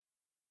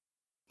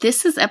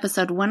This is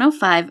episode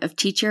 105 of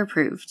Teacher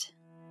Approved.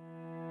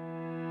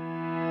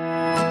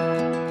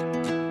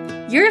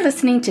 You're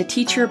listening to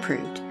Teacher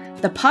Approved,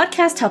 the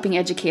podcast helping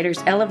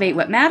educators elevate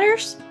what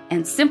matters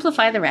and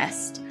simplify the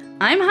rest.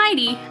 I'm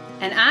Heidi.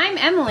 And I'm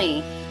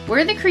Emily.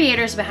 We're the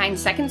creators behind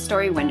Second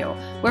Story Window,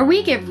 where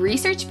we give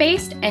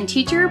research-based and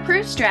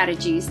teacher-approved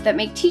strategies that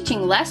make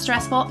teaching less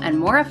stressful and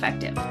more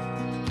effective.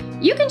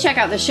 You can check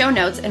out the show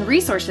notes and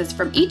resources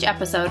from each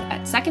episode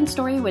at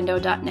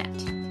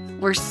secondstorywindow.net.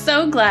 We're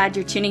so glad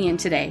you're tuning in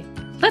today.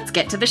 Let's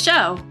get to the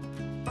show.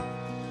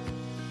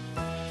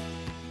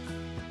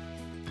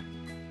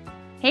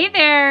 Hey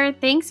there!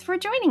 Thanks for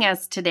joining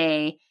us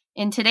today.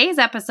 In today's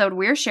episode,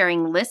 we're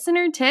sharing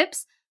listener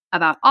tips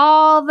about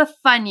all the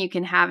fun you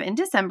can have in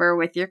December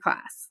with your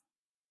class.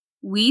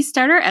 We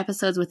start our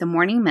episodes with a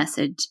morning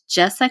message,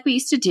 just like we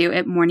used to do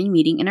at morning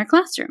meeting in our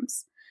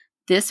classrooms.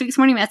 This week's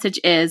morning message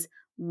is,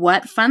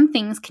 what fun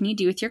things can you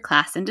do with your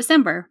class in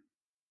December?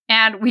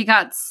 And we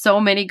got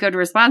so many good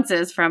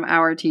responses from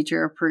our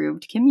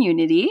teacher-approved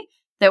community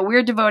that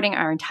we're devoting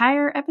our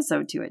entire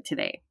episode to it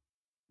today.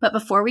 But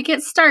before we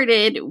get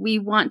started, we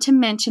want to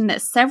mention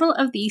that several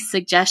of these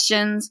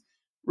suggestions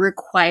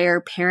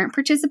require parent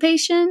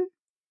participation.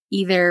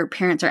 Either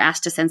parents are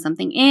asked to send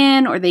something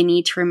in, or they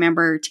need to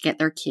remember to get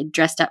their kid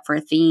dressed up for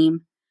a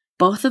theme.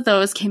 Both of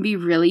those can be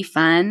really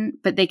fun,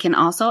 but they can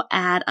also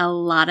add a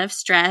lot of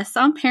stress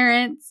on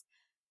parents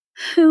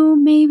who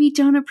maybe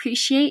don't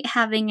appreciate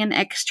having an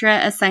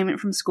extra assignment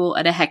from school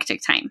at a hectic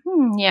time.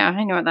 Yeah,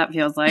 I know what that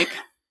feels like.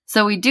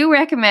 So we do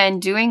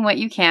recommend doing what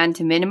you can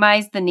to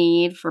minimize the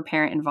need for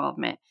parent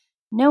involvement.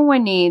 No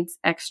one needs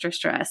extra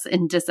stress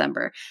in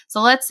December. So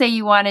let's say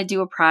you want to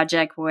do a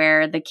project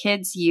where the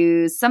kids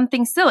use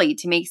something silly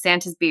to make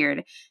Santa's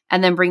beard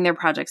and then bring their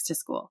projects to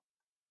school.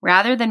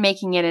 Rather than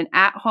making it an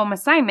at-home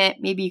assignment,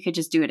 maybe you could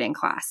just do it in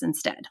class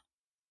instead.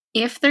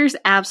 If there's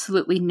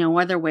absolutely no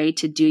other way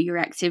to do your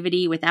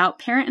activity without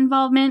parent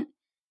involvement,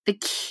 the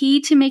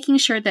key to making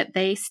sure that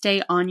they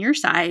stay on your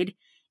side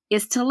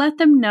is to let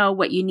them know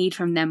what you need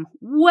from them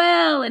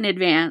well in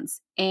advance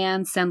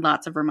and send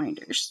lots of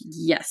reminders.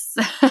 Yes.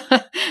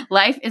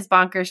 Life is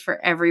bonkers for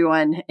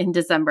everyone in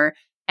December,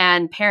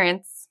 and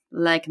parents,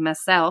 like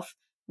myself,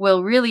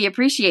 will really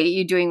appreciate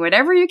you doing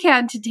whatever you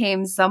can to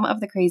tame some of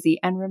the crazy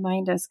and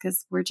remind us,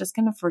 because we're just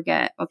going to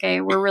forget,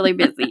 okay? We're really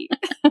busy.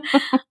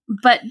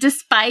 But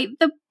despite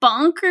the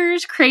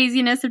bonkers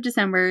craziness of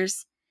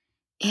December's,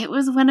 it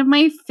was one of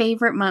my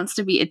favorite months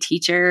to be a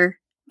teacher.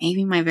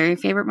 Maybe my very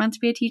favorite month to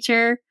be a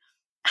teacher.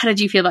 How did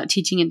you feel about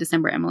teaching in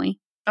December, Emily?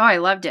 Oh, I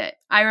loved it.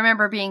 I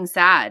remember being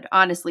sad,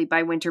 honestly,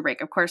 by winter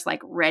break. Of course,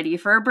 like ready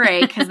for a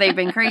break because they've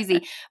been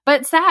crazy,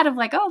 but sad of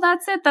like, oh,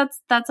 that's it.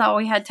 That's all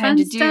we had time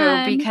to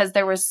do, because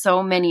there was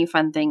so many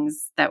fun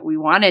things that we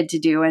wanted to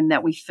do and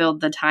that we filled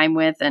the time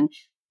with. And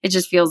it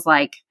just feels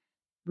like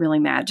really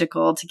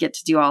magical to get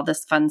to do all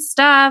this fun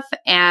stuff.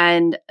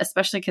 And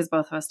especially because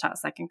both of us taught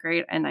second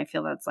grade, and I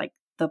feel that's like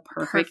the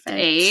perfect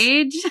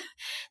age.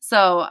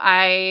 So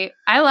I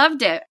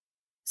loved it.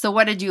 So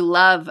what did you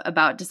love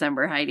about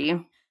December,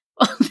 Heidi?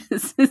 Well,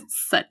 this is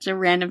such a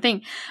random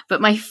thing, but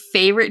my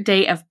favorite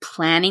day of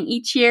planning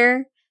each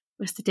year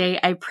was the day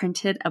I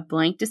printed a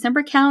blank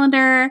December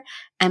calendar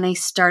and I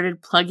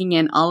started plugging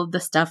in all of the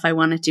stuff I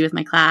wanted to do with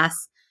my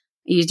class.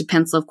 I used a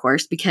pencil, of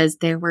course, because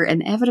there were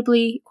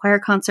inevitably choir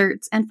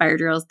concerts and fire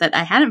drills that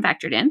I hadn't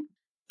factored in.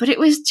 But it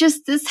was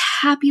just this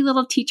happy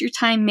little teacher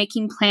time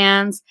making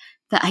plans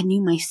that I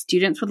knew my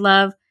students would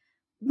love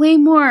way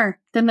more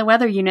than the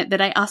weather unit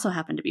that I also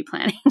happened to be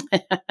planning.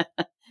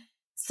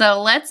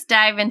 So let's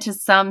dive into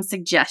some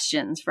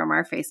suggestions from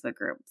our Facebook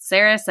group.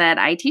 Sarah said,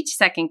 I teach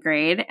second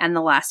grade, and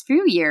the last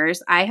few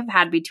years, I have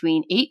had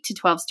between 8 to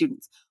 12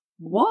 students.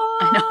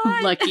 What? I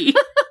know, lucky.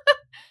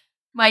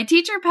 My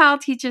teacher pal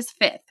teaches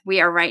fifth. We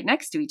are right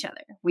next to each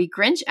other. We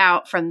Grinch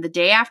out from the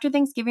day after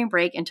Thanksgiving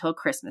break until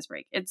Christmas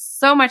break. It's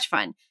so much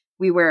fun.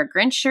 We wear a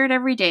Grinch shirt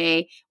every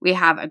day. We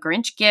have a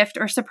Grinch gift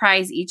or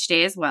surprise each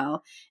day as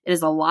well. It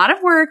is a lot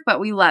of work, but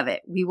we love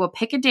it. We will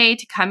pick a day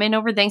to come in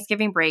over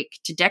Thanksgiving break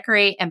to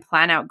decorate and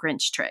plan out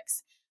Grinch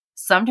tricks.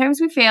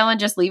 Sometimes we fail and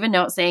just leave a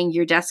note saying,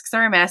 your desks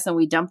are a mess, and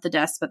we dump the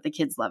desks, but the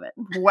kids love it.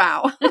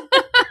 Wow.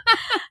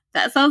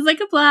 That sounds like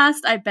a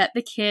blast. I bet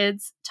the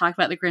kids talk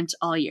about the Grinch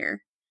all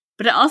year.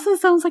 But it also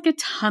sounds like a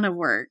ton of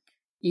work.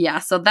 Yeah,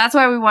 so that's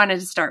why we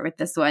wanted to start with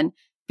this one,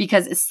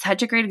 because it's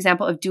such a great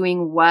example of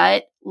doing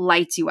what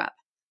lights you up.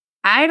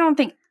 I don't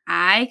think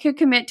I could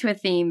commit to a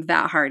theme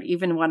that hard,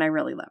 even one I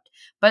really loved.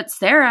 But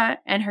Sarah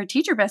and her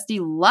teacher bestie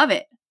love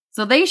it,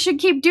 so they should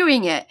keep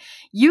doing it.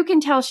 You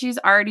can tell she's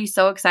already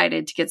so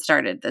excited to get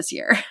started this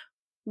year.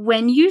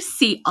 When you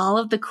see all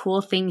of the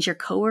cool things your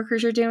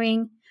coworkers are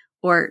doing,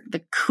 or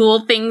the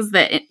cool things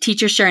that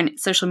teachers share on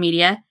social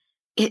media,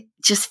 it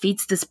just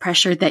feeds this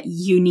pressure that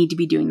you need to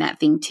be doing that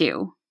thing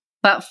too.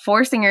 But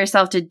forcing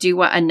yourself to do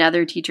what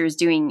another teacher is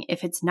doing,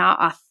 if it's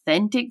not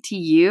authentic to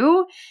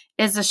you,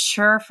 is a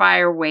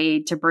surefire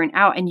way to burn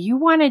out. And you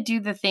want to do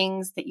the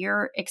things that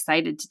you're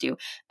excited to do.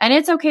 And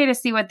it's okay to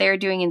see what they're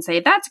doing and say,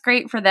 that's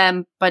great for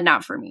them, but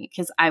not for me,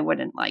 because I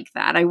wouldn't like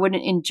that. I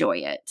wouldn't enjoy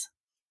it.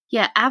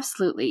 Yeah,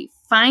 absolutely.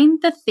 Find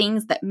the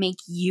things that make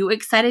you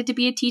excited to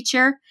be a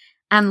teacher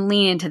and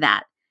lean into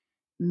that.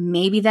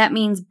 Maybe that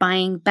means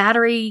buying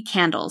battery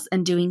candles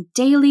and doing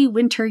daily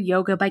winter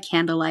yoga by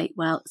candlelight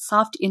while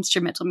soft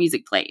instrumental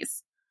music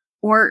plays.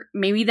 Or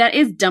maybe that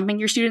is dumping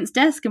your student's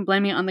desk and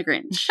blaming it on the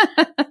Grinch.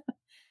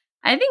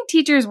 I think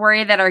teachers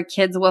worry that our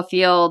kids will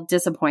feel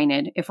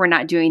disappointed if we're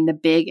not doing the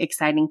big,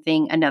 exciting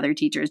thing another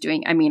teacher is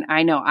doing. I mean,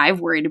 I know I've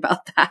worried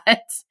about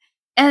that.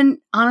 And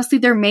honestly,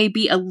 there may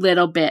be a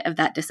little bit of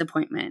that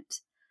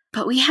disappointment.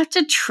 But we have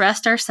to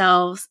trust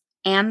ourselves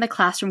and the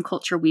classroom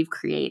culture we've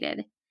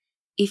created.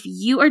 If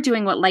you are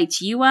doing what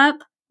lights you up,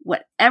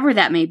 whatever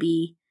that may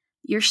be,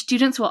 your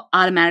students will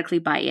automatically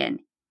buy in,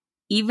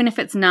 even if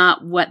it's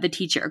not what the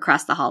teacher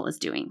across the hall is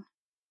doing.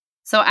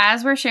 So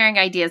as we're sharing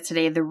ideas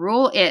today, the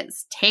rule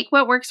is take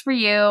what works for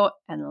you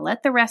and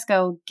let the rest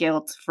go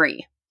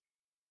guilt-free.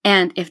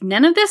 And if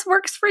none of this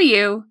works for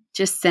you,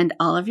 just send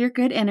all of your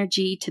good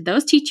energy to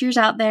those teachers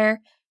out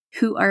there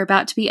who are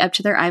about to be up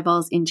to their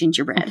eyeballs in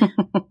gingerbread.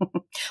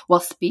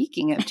 Well,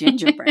 speaking of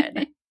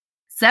gingerbread,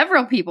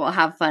 several people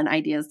have fun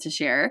ideas to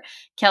share.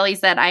 Kelly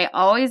said, I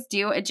always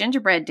do a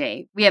gingerbread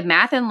day. We have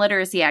math and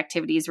literacy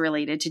activities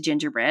related to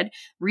gingerbread,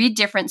 read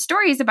different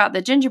stories about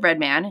the gingerbread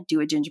man, do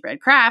a gingerbread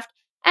craft,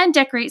 and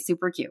decorate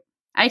super cute.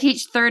 I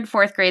teach 3rd,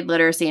 4th grade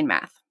literacy and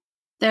math.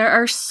 There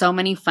are so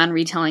many fun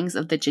retellings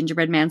of the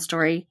gingerbread man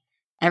story.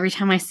 Every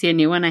time I see a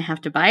new one, I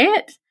have to buy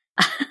it.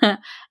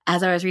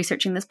 As I was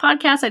researching this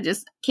podcast, I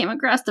just came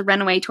across the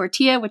runaway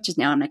tortilla, which is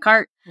now in my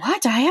cart.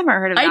 What? I haven't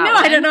heard of that. I know.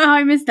 one. I don't know how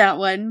I missed that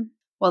one.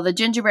 Well, the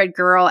gingerbread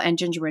girl and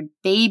gingerbread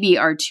baby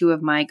are two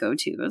of my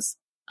go-tos.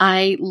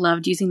 I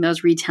loved using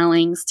those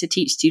retellings to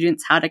teach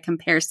students how to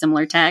compare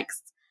similar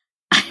texts.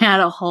 I had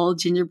a whole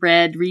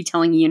gingerbread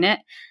retelling unit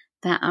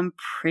that I'm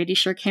pretty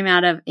sure came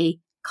out of a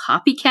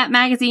Copycat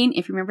magazine,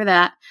 if you remember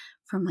that,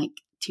 from like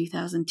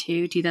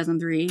 2002,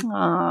 2003.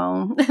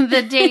 Oh,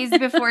 the days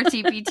before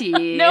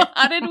TPT. No,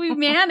 how did we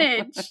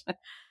manage?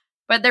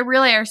 But there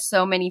really are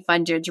so many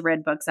fun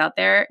gingerbread books out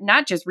there,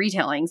 not just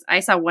retellings. I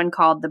saw one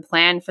called The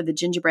Plan for the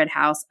Gingerbread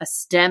House, a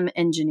STEM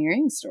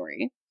engineering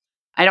story.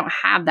 I don't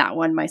have that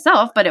one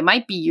myself, but it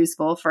might be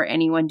useful for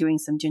anyone doing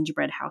some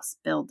gingerbread house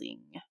building.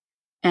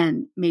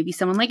 And maybe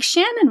someone like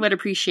Shannon would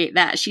appreciate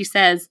that. She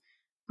says,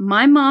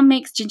 my mom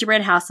makes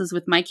gingerbread houses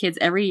with my kids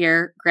every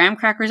year, graham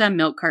crackers on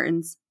milk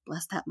cartons.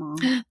 Bless that mom.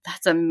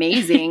 That's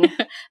amazing.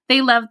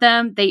 They love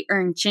them. They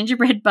earn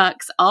gingerbread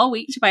bucks all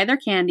week to buy their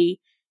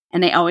candy,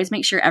 and they always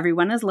make sure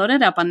everyone is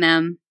loaded up on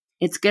them.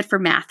 It's good for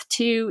math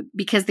too,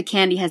 because the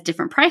candy has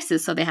different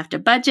prices, so they have to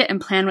budget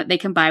and plan what they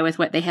can buy with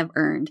what they have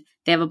earned.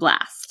 They have a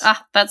blast.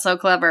 Ah, that's so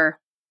clever.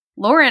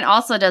 Lauren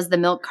also does the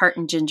milk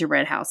carton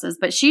gingerbread houses,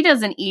 but she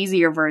does an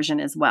easier version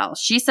as well.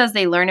 She says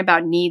they learn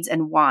about needs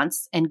and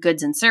wants and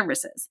goods and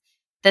services.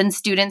 Then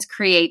students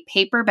create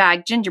paper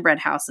bag gingerbread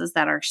houses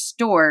that are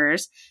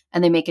stores,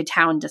 and they make a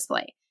town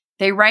display.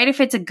 They write if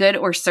it's a good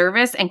or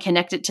service and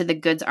connect it to the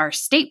goods our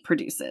state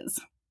produces.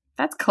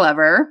 That's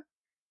clever.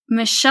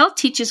 Michelle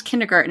teaches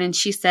kindergarten, and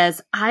she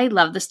says, I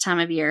love this time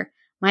of year.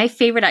 My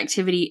favorite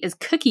activity is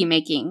cookie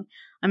making.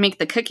 I make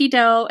the cookie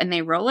dough, and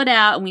they roll it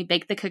out, and we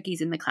bake the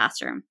cookies in the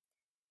classroom.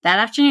 That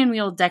afternoon,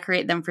 we will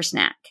decorate them for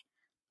snack.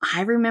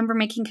 I remember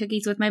making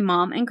cookies with my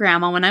mom and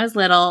grandma when I was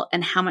little,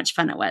 and how much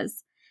fun it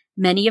was.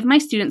 Many of my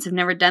students have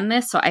never done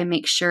this, so I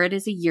make sure it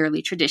is a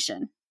yearly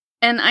tradition.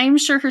 And I'm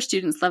sure her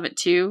students love it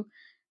too,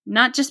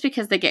 not just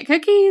because they get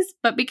cookies,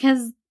 but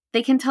because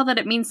they can tell that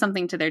it means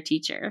something to their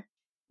teacher.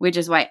 Which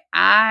is why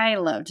I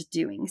loved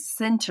doing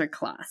center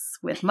class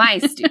with my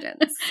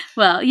students.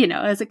 Well, you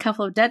know, as a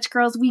couple of Dutch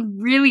girls, we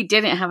really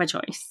didn't have a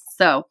choice.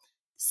 So,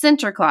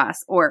 center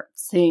class, or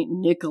St.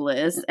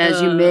 Nicholas,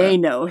 as you may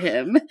know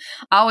him,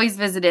 always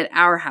visited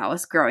our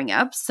house growing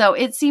up, so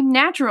it seemed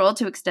natural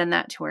to extend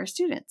that to our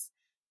students.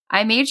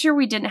 I made sure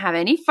we didn't have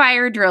any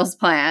fire drills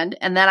planned,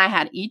 and then I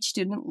had each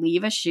student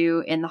leave a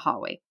shoe in the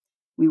hallway.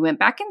 We went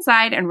back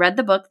inside and read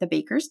the book, The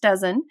Baker's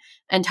Dozen,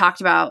 and talked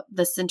about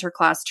the center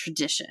class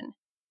tradition.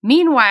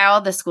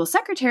 Meanwhile, the school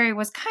secretary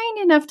was kind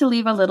enough to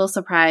leave a little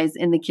surprise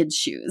in the kids'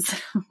 shoes.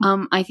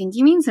 I think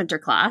you mean center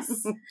class.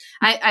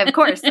 Of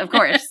course.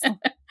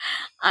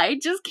 I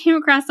just came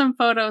across some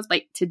photos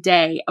like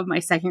today of my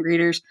second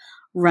graders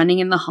running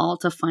in the hall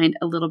to find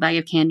a little bag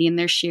of candy in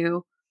their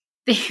shoe.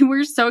 They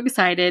were so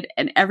excited,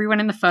 and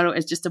everyone in the photo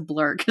is just a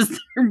blur because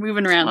they're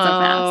moving around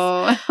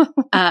so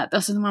fast.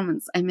 Those are the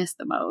moments I miss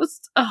the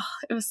most. Oh,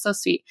 it was so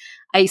sweet.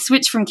 I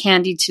switched from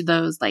candy to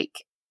those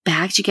like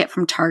bags you get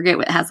from Target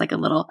that has like a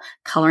little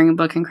coloring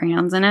book and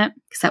crayons in it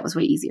because that was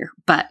way easier.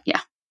 But yeah,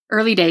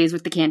 early days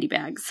with the candy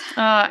bags.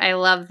 Oh, I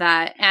love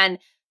that. And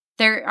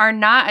There are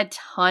not a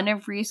ton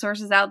of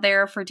resources out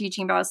there for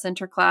teaching about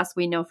center class.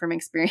 We know from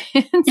experience,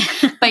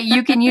 but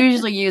you can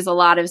usually use a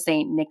lot of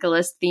St.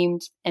 Nicholas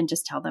themed and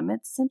just tell them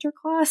it's center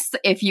class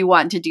if you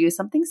want to do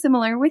something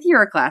similar with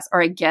your class,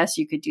 or I guess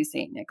you could do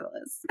St.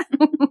 Nicholas.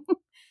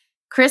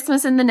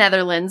 Christmas in the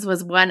Netherlands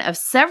was one of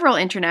several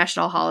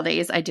international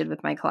holidays I did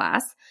with my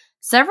class.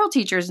 Several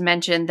teachers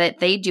mentioned that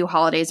they do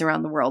holidays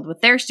around the world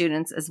with their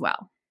students as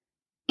well.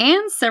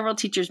 And several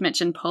teachers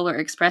mentioned Polar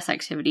Express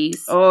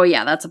activities. Oh,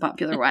 yeah, that's a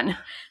popular one.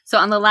 So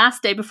on the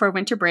last day before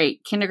winter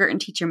break, kindergarten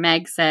teacher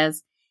Meg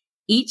says,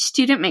 each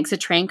student makes a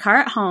train car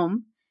at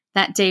home.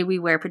 That day we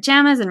wear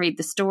pajamas and read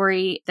the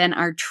story. Then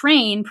our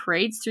train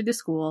parades through the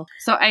school.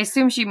 So I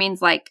assume she means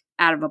like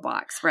out of a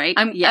box, right?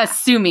 I'm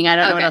assuming. I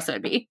don't know what else it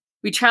would be.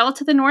 We travel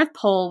to the North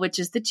Pole, which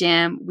is the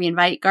gym. We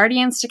invite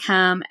guardians to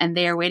come, and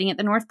they are waiting at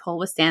the North Pole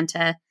with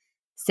Santa.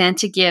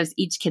 Santa gives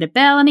each kid a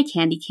bell and a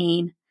candy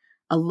cane.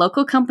 A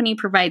local company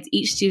provides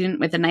each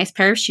student with a nice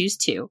pair of shoes,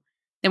 too.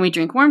 Then we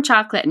drink warm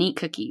chocolate and eat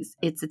cookies.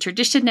 It's a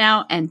tradition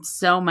now and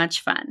so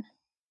much fun.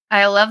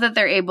 I love that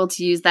they're able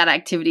to use that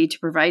activity to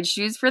provide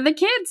shoes for the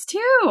kids,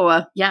 too.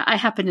 Yeah, I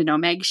happen to know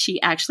Meg.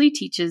 She actually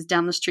teaches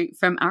down the street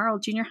from our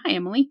old junior high,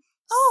 Emily.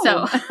 Oh,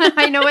 so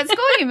I know what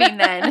school you mean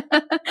then.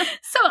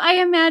 So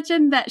I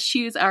imagine that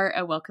shoes are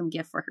a welcome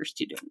gift for her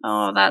students.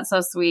 Oh, that's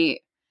so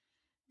sweet.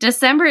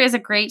 December is a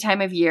great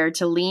time of year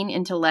to lean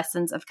into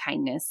lessons of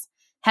kindness.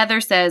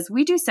 Heather says,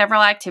 we do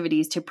several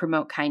activities to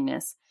promote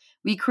kindness.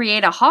 We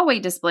create a hallway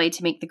display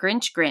to make the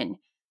Grinch grin.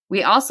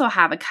 We also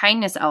have a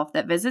kindness elf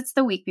that visits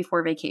the week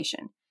before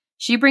vacation.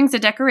 She brings a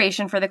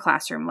decoration for the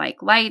classroom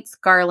like lights,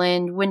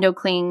 garland, window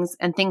clings,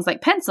 and things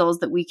like pencils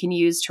that we can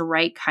use to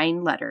write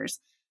kind letters,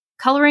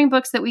 coloring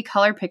books that we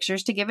color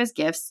pictures to give as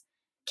gifts,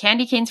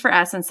 candy canes for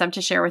us and some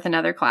to share with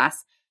another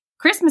class,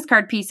 Christmas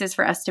card pieces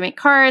for us to make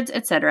cards,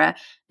 etc.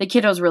 The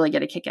kiddos really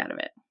get a kick out of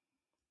it.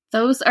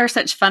 Those are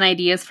such fun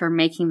ideas for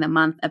making the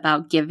month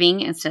about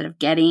giving instead of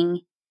getting.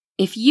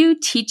 If you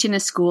teach in a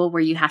school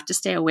where you have to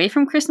stay away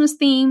from Christmas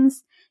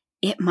themes,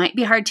 it might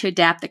be hard to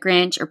adapt the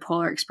Grinch or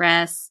Polar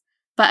Express,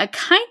 but a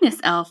kindness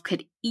elf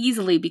could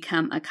easily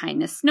become a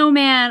kindness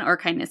snowman or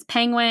kindness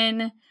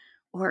penguin,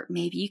 or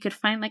maybe you could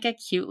find like a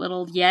cute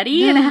little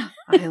Yeti. Yeah,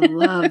 I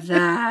love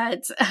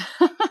that.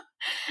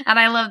 And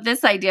I love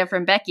this idea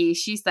from Becky.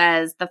 She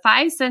says, the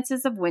 5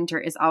 senses of winter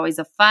is always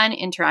a fun,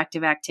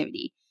 interactive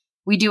activity.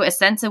 We do a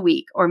sense a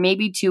week, or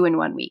maybe 2 in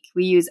 1 week.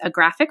 We use a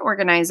graphic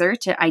organizer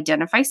to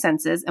identify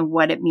senses and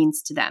what it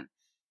means to them,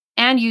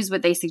 and use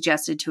what they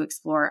suggested to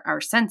explore our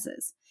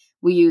senses.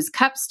 We use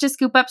cups to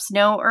scoop up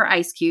snow or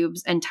ice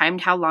cubes and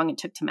timed how long it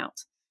took to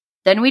melt.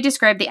 Then we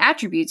described the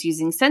attributes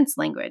using sense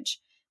language.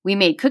 We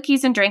made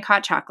cookies and drank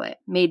hot chocolate,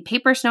 made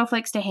paper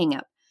snowflakes to hang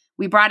up.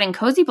 We brought in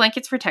cozy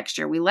blankets for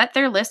texture. We let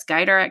their list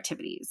guide our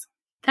activities.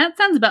 That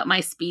sounds about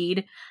my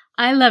speed.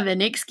 I love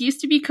an excuse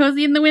to be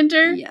cozy in the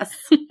winter. Yes.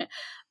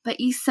 But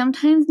you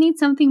sometimes need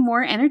something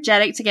more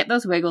energetic to get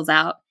those wiggles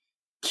out.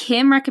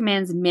 Kim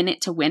recommends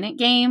Minute to Win It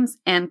games,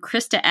 and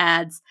Krista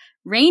adds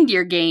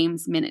Reindeer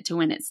Games Minute to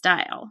Win It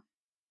style.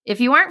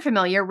 If you aren't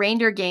familiar,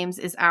 Reindeer Games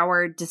is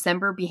our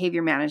December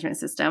behavior management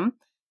system.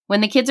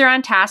 When the kids are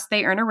on task,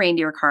 they earn a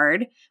reindeer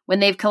card. When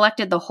they've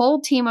collected the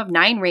whole team of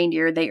 9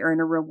 reindeer, they earn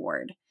a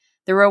reward.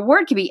 The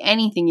reward could be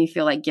anything you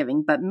feel like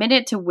giving, but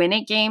Minute to Win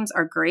It games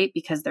are great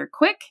because they're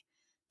quick,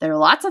 they're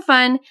lots of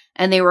fun,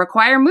 and they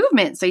require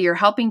movement, so you're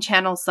helping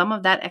channel some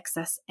of that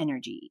excess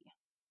energy.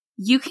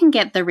 You can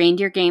get the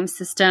Reindeer Games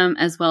system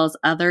as well as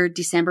other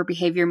December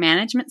behavior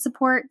management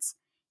supports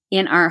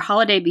in our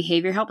Holiday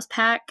Behavior Helps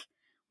pack.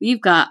 We've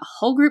got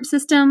whole group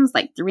systems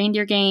like the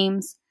Reindeer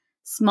Games,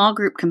 small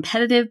group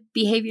competitive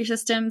behavior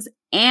systems,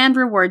 and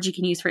rewards you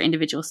can use for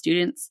individual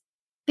students.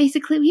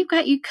 Basically, we've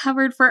got you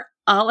covered for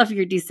all of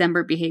your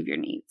December behavior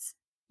needs.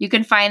 You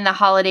can find the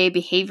Holiday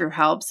Behavior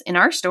Helps in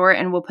our store,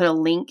 and we'll put a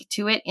link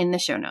to it in the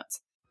show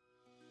notes.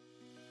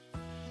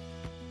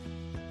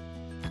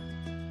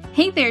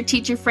 Hey there,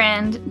 teacher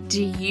friend.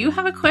 Do you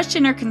have a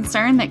question or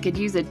concern that could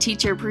use a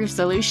teacher-proof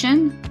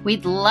solution?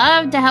 We'd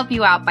love to help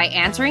you out by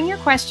answering your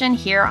question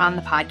here on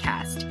the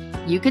podcast.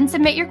 You can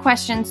submit your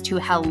questions to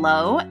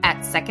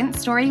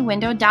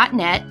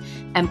hello@secondstorywindow.net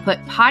and put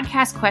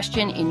podcast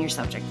question in your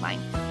subject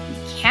line.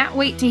 We can't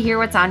wait to hear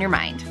what's on your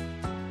mind.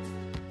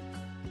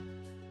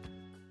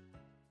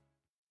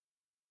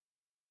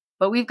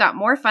 But we've got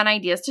more fun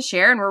ideas to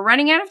share and we're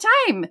running out of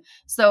time.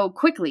 So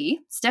quickly,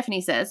 Stephanie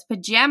says,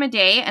 Pajama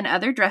Day and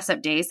other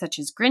dress-up days such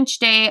as Grinch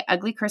Day,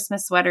 Ugly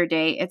Christmas Sweater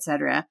Day,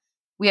 etc.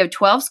 We have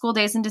 12 school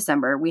days in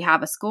December. We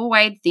have a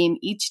school-wide theme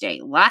each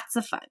day. Lots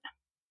of fun.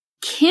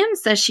 Kim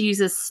says she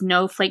uses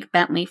Snowflake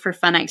Bentley for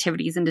fun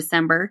activities in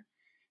December.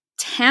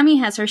 Tammy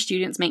has her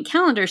students make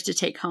calendars to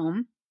take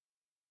home.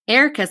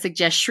 Erica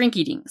suggests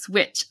Shrinky Dinks,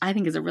 which I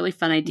think is a really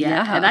fun idea.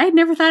 Yeah. And I had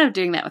never thought of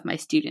doing that with my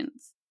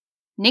students.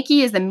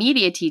 Nikki is the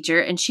media teacher,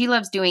 and she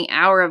loves doing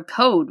Hour of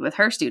Code with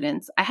her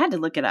students. I had to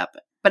look it up,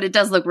 but it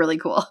does look really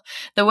cool.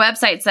 The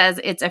website says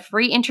it's a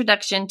free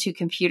introduction to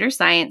computer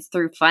science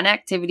through fun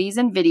activities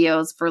and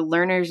videos for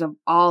learners of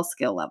all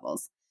skill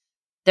levels.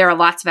 There are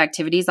lots of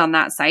activities on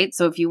that site.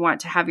 So if you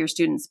want to have your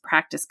students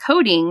practice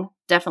coding,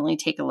 definitely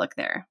take a look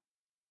there.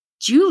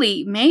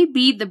 Julie may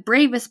be the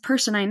bravest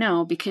person I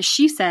know because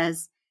she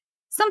says,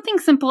 something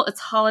simple is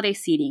holiday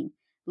seating,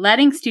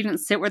 letting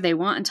students sit where they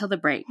want until the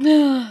break.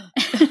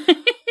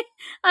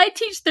 I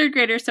teach third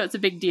graders, so it's a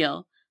big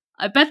deal.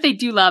 I bet they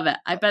do love it.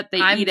 I bet they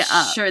eat it up.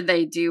 I'm sure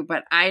they do,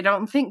 but I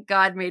don't think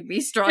God made me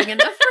strong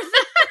enough for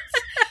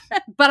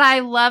that. But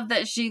I love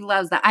that she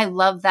loves that. I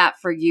love that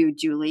for you,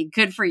 Julie.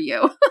 Good for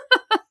you.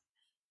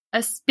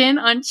 A spin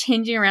on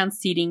changing around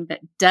seating that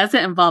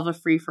doesn't involve a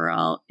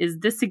free-for-all is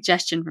this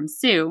suggestion from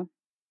Sue.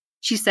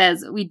 She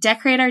says, we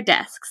decorate our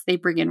desks. They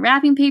bring in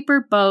wrapping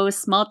paper, bows,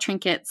 small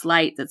trinkets,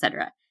 lights,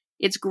 etc.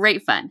 It's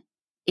great fun.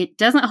 It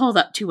doesn't hold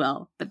up too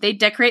well, but they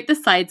decorate the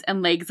sides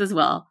and legs as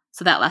well,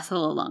 so that lasts a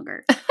little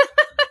longer.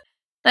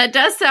 That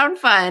does sound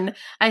fun.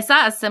 I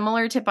saw a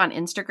similar tip on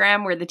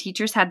Instagram where the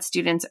teachers had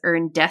students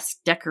earn desk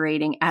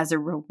decorating as a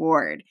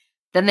reward.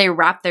 Then they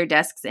wrapped their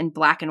desks in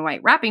black and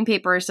white wrapping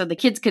paper so the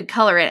kids could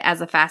color it as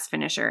a fast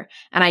finisher.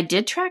 And I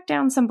did track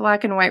down some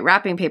black and white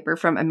wrapping paper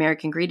from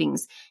American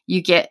Greetings.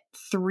 You get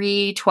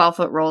 3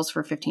 12-foot rolls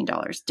for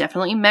 $15.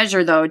 Definitely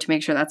measure, though, to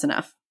make sure that's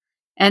enough.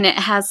 And it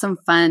has some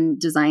fun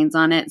designs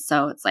on it.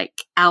 So it's like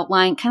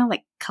outline, kind of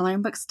like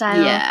coloring book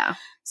style. Yeah.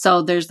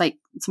 So there's like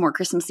some more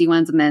Christmassy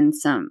ones and then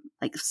some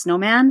like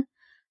snowman.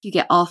 You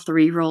get all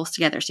 3 rolls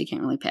together, so you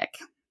can't really pick.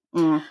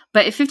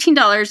 But if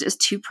 $15 is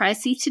too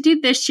pricey to do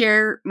this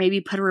year,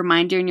 maybe put a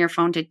reminder in your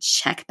phone to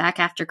check back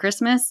after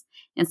Christmas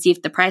and see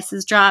if the price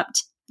has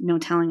dropped. No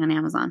telling on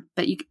Amazon,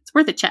 but it's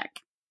worth a check.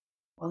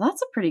 Well,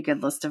 that's a pretty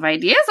good list of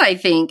ideas, I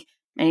think.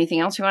 Anything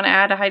else you want to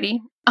add,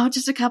 Heidi? Oh,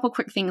 just a couple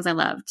quick things I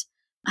loved.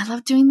 I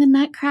loved doing the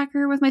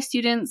Nutcracker with my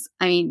students.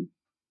 I mean,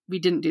 we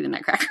didn't do the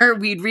Nutcracker.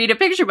 We'd read a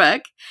picture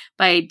book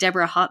by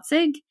Deborah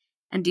Hotzig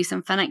and do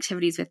some fun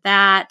activities with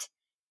that.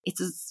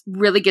 It's a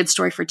really good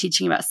story for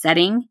teaching about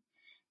setting.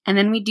 And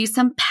then we do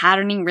some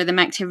patterning rhythm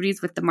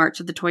activities with the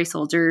March of the Toy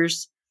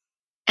Soldiers.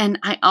 And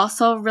I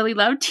also really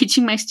love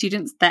teaching my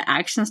students the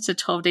actions to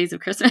 12 Days of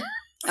Christmas.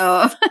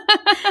 Oh.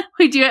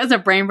 We do it as a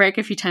brain break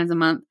a few times a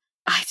month.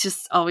 I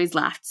just always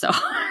laughed so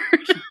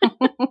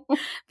hard.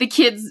 The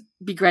kids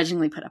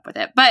begrudgingly put up with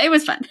it, but it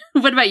was fun.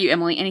 What about you,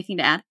 Emily? Anything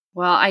to add?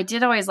 Well, I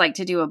did always like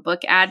to do a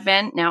book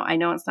advent. Now, I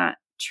know it's not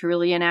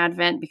truly an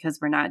advent because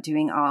we're not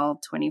doing all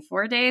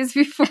 24 days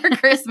before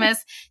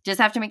Christmas. Just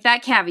have to make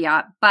that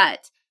caveat.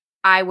 But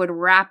I would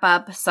wrap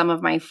up some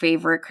of my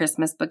favorite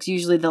Christmas books,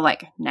 usually the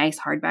like nice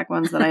hardback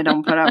ones that I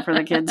don't put out for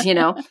the kids, you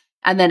know.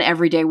 And then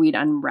every day we'd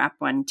unwrap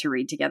one to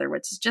read together,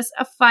 which is just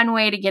a fun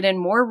way to get in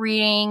more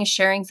reading,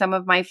 sharing some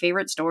of my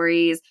favorite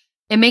stories.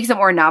 It makes it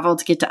more novel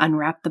to get to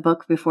unwrap the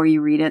book before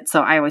you read it.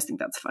 So I always think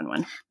that's a fun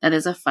one. That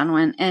is a fun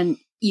one. And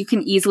you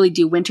can easily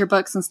do winter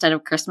books instead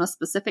of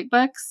Christmas-specific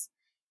books.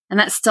 And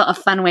that's still a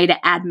fun way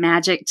to add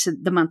magic to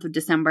the month of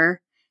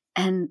December.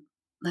 And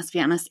let's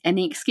be honest,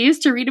 any excuse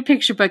to read a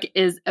picture book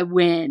is a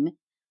win.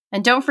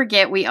 And don't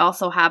forget, we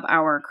also have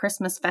our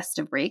Christmas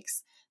festive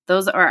breaks.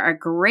 Those are a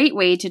great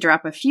way to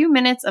drop a few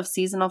minutes of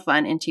seasonal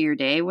fun into your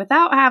day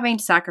without having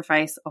to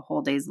sacrifice a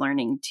whole day's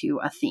learning to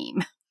a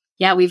theme.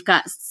 Yeah, we've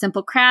got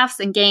simple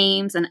crafts and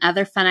games and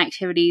other fun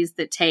activities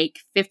that take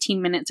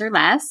 15 minutes or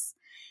less.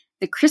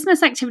 The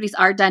Christmas activities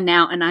are done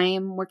now, and I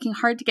am working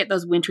hard to get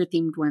those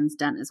winter-themed ones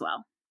done as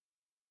well.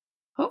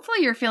 Hopefully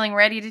you're feeling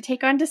ready to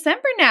take on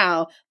December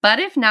now. But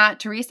if not,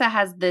 Teresa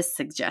has this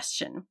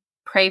suggestion.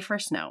 Pray for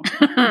snow.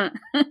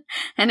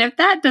 And if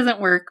that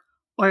doesn't work,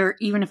 or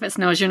even if it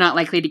snows, you're not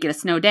likely to get a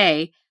snow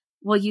day,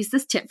 we'll use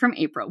this tip from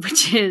April,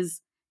 which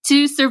is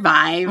to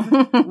survive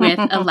with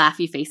a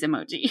laughy face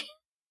emoji.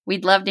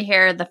 We'd love to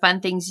hear the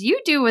fun things you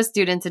do with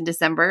students in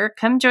December.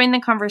 Come join the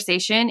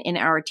conversation in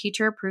our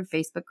Teacher Approved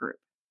Facebook group.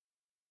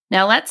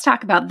 Now let's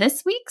talk about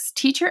this week's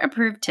Teacher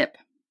Approved tip.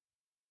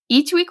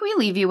 Each week we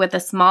leave you with a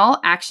small,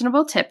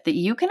 actionable tip that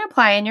you can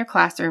apply in your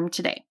classroom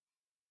today.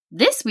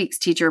 This week's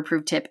Teacher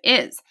Approved tip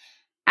is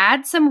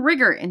add some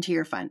rigor into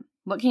your fun.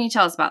 What can you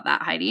tell us about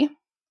that, Heidi?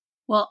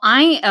 Well,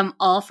 I am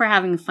all for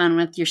having fun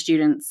with your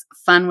students,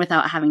 fun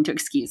without having to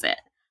excuse it.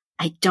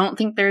 I don't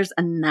think there's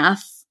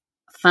enough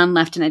fun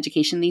left in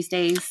education these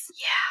days.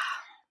 Yeah.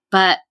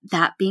 But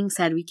that being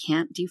said, we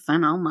can't do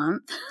fun all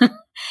month.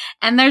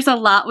 And there's a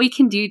lot we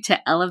can do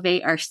to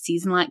elevate our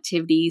seasonal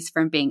activities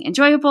from being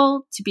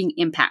enjoyable to being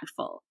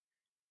impactful.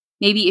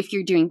 Maybe if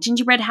you're doing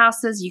gingerbread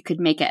houses, you could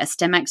make it a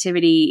STEM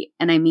activity.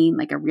 And I mean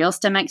like a real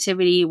STEM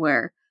activity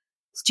where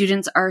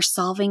students are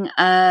solving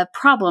a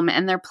problem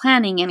and they're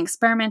planning and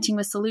experimenting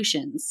with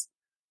solutions.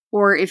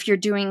 Or if you're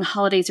doing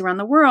holidays around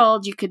the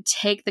world, you could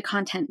take the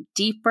content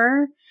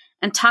deeper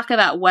and talk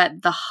about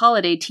what the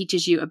holiday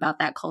teaches you about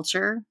that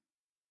culture.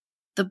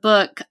 The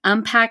book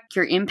Unpack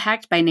Your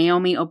Impact by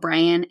Naomi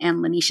O'Brien and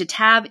Lanisha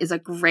Tab is a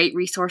great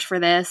resource for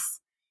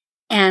this.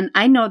 And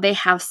I know they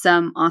have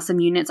some awesome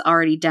units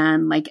already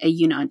done, like a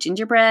unit on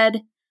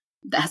gingerbread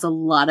that has a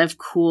lot of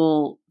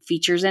cool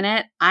features in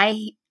it.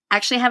 I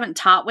actually haven't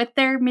taught with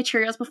their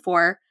materials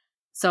before,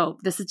 so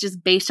this is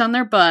just based on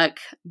their book,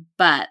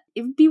 but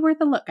it would be worth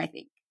a look, I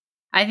think.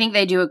 I think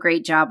they do a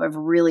great job of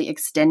really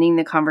extending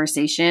the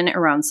conversation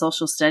around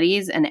social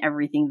studies and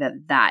everything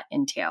that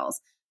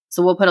entails.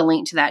 So we'll put a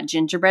link to that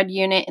gingerbread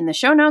unit in the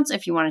show notes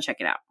if you want to check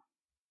it out.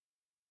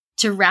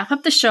 To wrap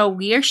up the show,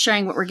 we are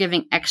sharing what we're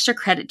giving extra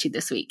credit to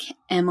this week.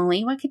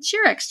 Emily, what gets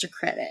your extra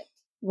credit?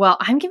 Well,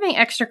 I'm giving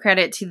extra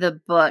credit to the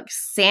book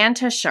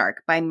Santa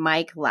Shark by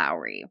Mike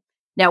Lowry.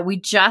 Now, we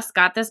just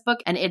got this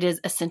book, and it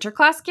is a center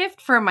class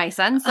gift for my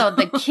son, so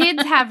the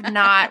kids have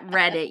not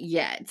read it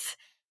yet.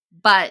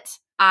 But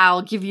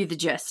I'll give you the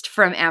gist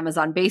from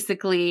Amazon.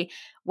 Basically,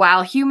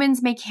 while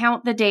humans may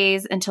count the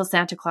days until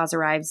Santa Claus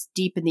arrives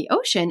deep in the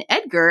ocean,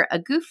 Edgar, a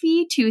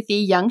goofy, toothy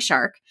young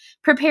shark,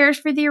 prepares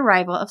for the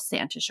arrival of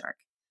Santa Shark.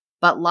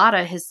 But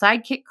Lotta, his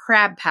sidekick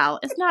crab pal,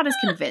 is not as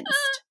convinced.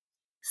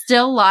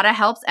 Still, Lotta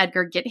helps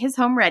Edgar get his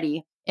home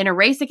ready. In a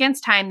race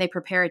against time, they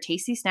prepare a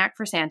tasty snack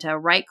for Santa,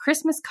 write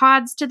Christmas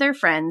cards to their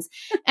friends,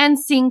 and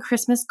sing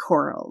Christmas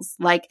chorals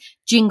like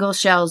jingle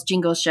shells,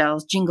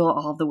 jingle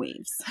all the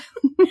waves.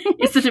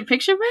 Is it a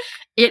picture book?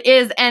 It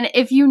is. And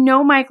if you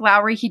know Mike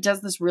Lowry, he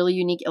does this really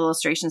unique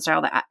illustration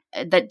style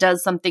that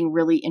does something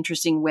really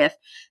interesting with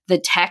the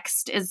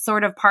text is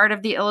sort of part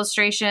of the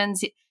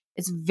illustrations.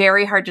 It's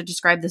very hard to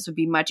describe. This would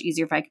be much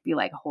easier if I could be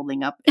like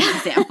holding up an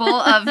example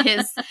of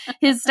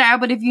his style.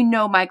 But if you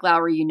know Mike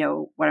Lowry, you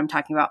know what I'm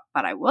talking about.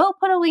 But I will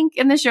put a link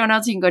in the show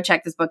notes. You can go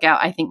check this book out.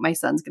 I think my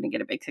son's going to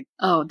get a big kick.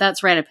 Oh,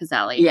 that's right up his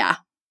alley. Yeah.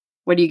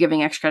 What are you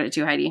giving extra credit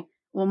to, Heidi?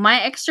 Well,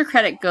 my extra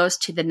credit goes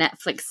to the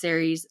Netflix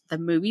series, The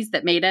Movies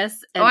That Made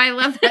Us. And I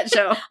love that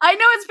show. I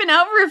know it's been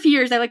out for a few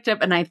years. I looked it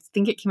up and I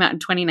think it came out in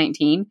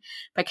 2019,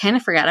 but I kind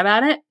of forgot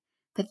about it.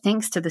 But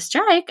thanks to the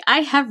strike, I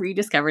have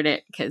rediscovered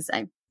it because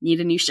I need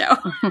a new show.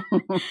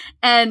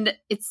 And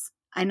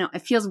I know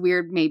it feels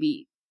weird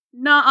maybe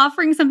not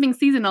offering something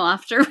seasonal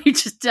after we've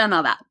just done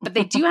all that. But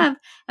they do have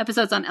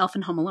episodes on Elf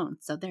and Home Alone.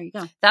 So there you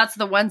go. That's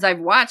the ones I've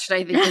watched,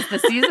 I think, is the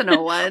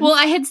seasonal ones. Well,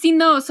 I had seen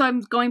those, so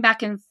I'm going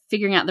back and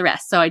figuring out the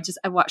rest. So I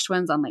watched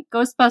ones on like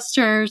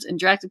Ghostbusters and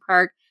Jurassic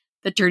Park.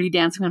 The Dirty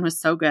Dancing one was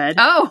so good.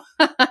 Oh,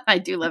 I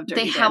do love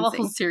Dirty Dancing. They have a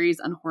whole series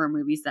on horror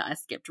movies that I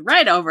skipped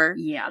right over.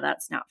 Yeah,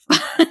 that's not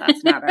fun.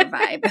 That's not our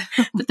vibe.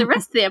 But the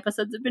rest of the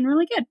episodes have been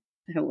really good.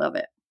 I love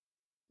it.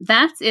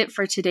 That's it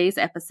for today's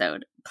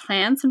episode.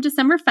 Plan some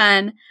December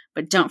fun,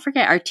 but don't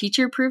forget our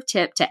teacher-approved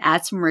tip to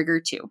add some rigor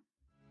too.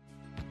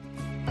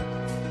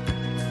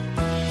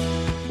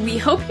 We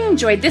hope you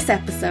enjoyed this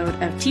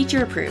episode of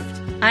Teacher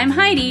Approved. I'm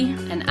Heidi.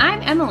 And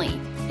I'm Emily.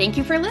 Thank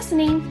you for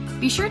listening.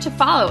 Be sure to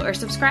follow or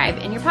subscribe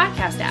in your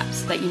podcast app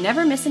so that you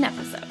never miss an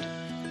episode.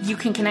 You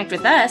can connect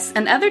with us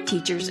and other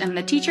teachers in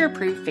the Teacher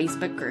Approved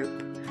Facebook group.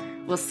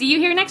 We'll see you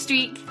here next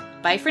week.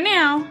 Bye for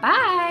now.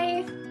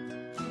 Bye.